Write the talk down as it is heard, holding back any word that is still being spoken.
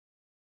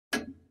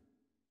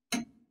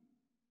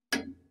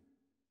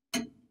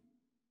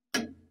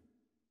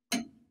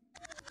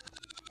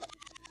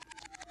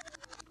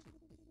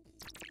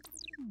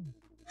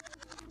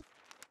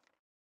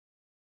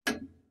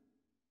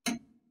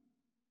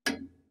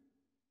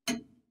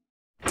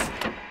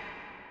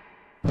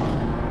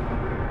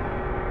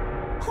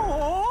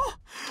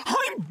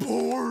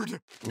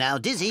Now,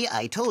 Dizzy,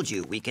 I told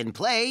you we can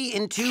play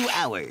in 2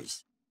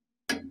 hours.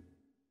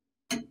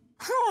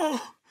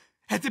 Oh,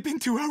 has it been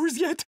 2 hours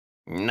yet?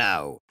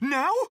 No.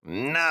 Now?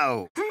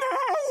 No.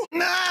 No!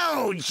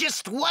 No!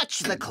 Just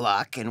watch the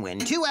clock, and when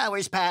 2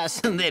 hours pass,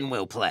 then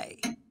we'll play.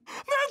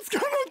 That's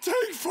gonna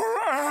take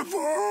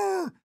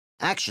forever!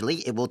 Actually,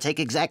 it will take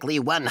exactly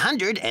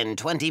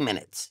 120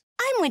 minutes.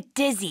 I'm with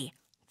Dizzy.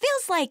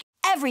 Feels like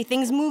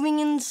everything's moving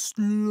in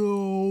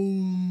slow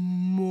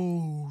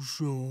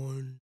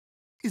motion.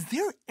 Is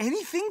there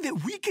anything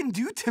that we can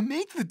do to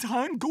make the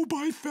time go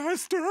by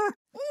faster?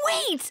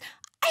 Wait!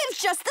 I have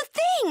just the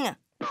thing!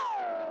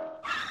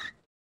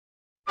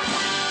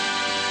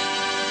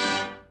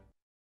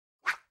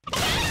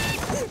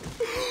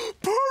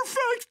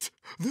 Perfect!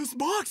 This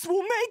box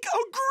will make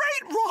a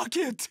great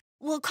rocket!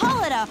 We'll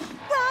call it a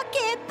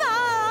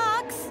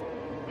Rocketbox!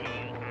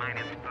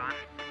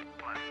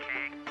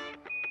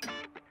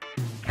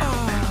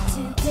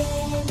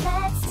 Today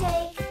let's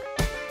take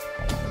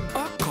a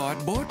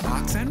cardboard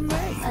box and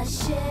make a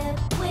ship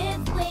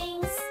with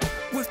wings.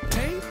 with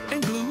tape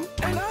and glue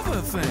and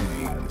other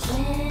things.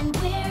 When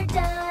we're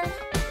done,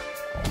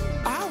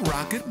 Our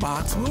rocket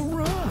box will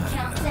run.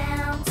 count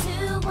down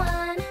to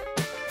 1.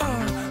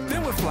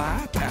 Then we'll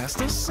fly past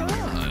the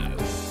sun.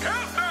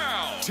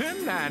 Countdown!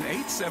 10, 9,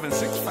 8, 7,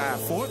 6, 5,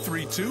 4,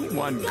 3, 2,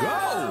 1, go!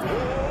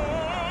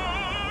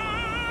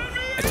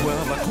 At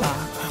 12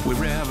 o'clock, we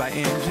rev our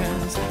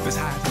engines. It's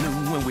high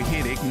noon when we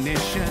hit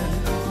ignition.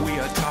 We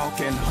are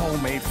talking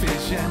homemade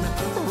fission.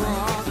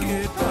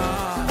 Rocket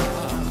box.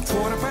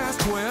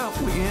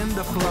 12:15, we in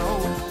the flow.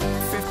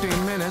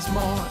 15 minutes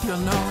more, you'll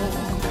know.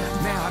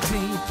 Now our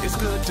team is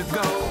good to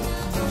go.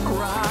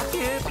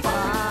 Rocket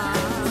box.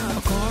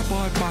 A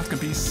cardboard box can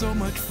be so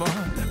much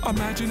fun.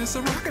 Imagine it's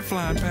a rocket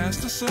flying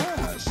past the sun.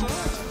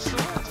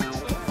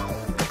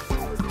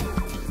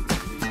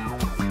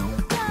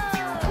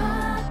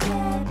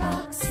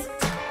 Rocketbox.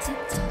 Tick,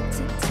 tick,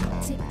 tick, tick,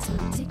 tick,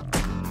 tick, tick.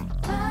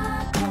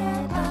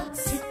 Rocketbox.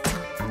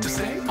 To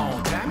stay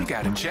on time, you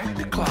gotta check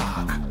the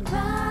clock.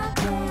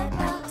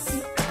 Rocketbox.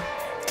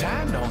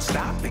 Time don't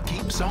stop, it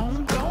keeps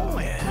on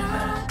going.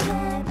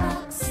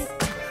 Rocketbox.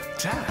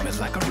 Time is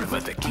like a river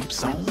that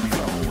keeps on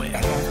flowing.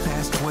 At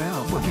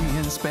 12:30, we'll be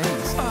in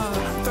space.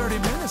 30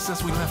 minutes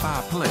since we left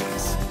our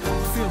place.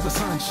 Feel the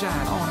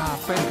sunshine on our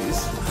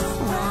face.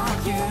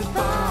 Rocket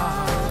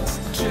box.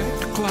 Check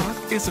the clock,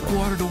 it's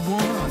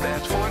 1:45.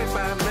 That's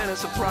 45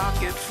 minutes of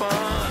rocket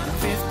fun.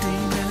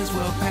 15 minutes,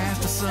 we'll pass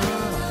the sun.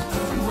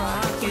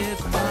 Rocket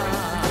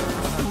box.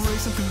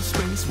 Racing through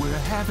space,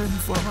 we're having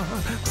fun.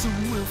 Soon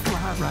we'll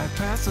fly right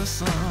past the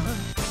sun.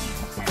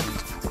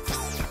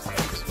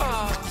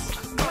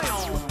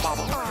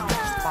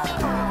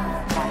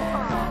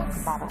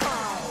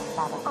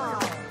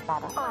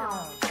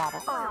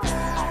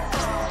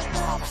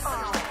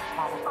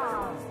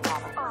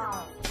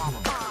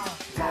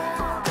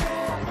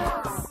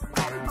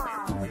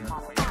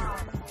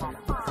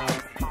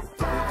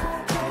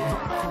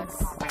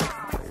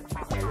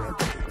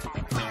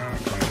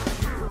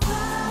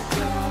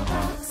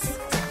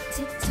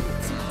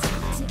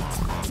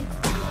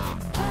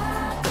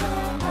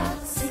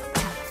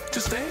 To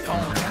stay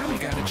on time, you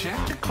gotta check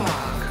the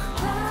clock.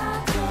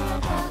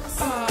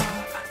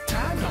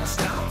 Time don't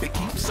stop, it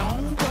keeps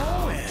on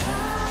going.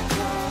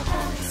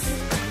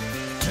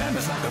 Time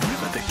is like a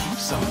river that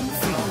keeps on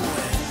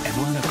flowing. At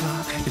 1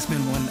 o'clock, it's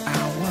been 1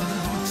 hour.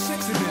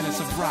 60 minutes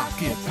of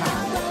rocket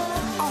power.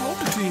 I hope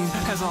the team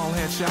has all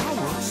had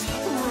showers.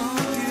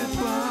 Rocket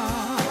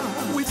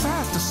box. We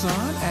passed the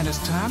sun and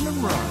it's time to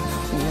run.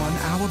 1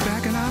 hour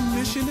back and our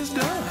mission is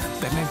done.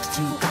 That makes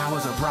 2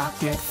 hours of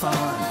rocket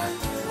fun.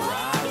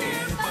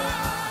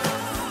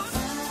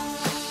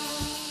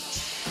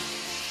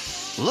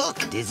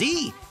 Look,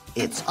 Dizzy,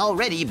 it's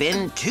already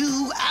been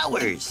 2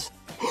 hours.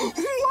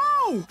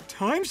 Wow!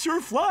 Time sure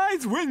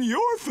flies when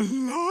you're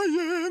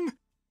flying!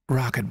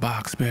 Rocket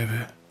box,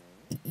 baby.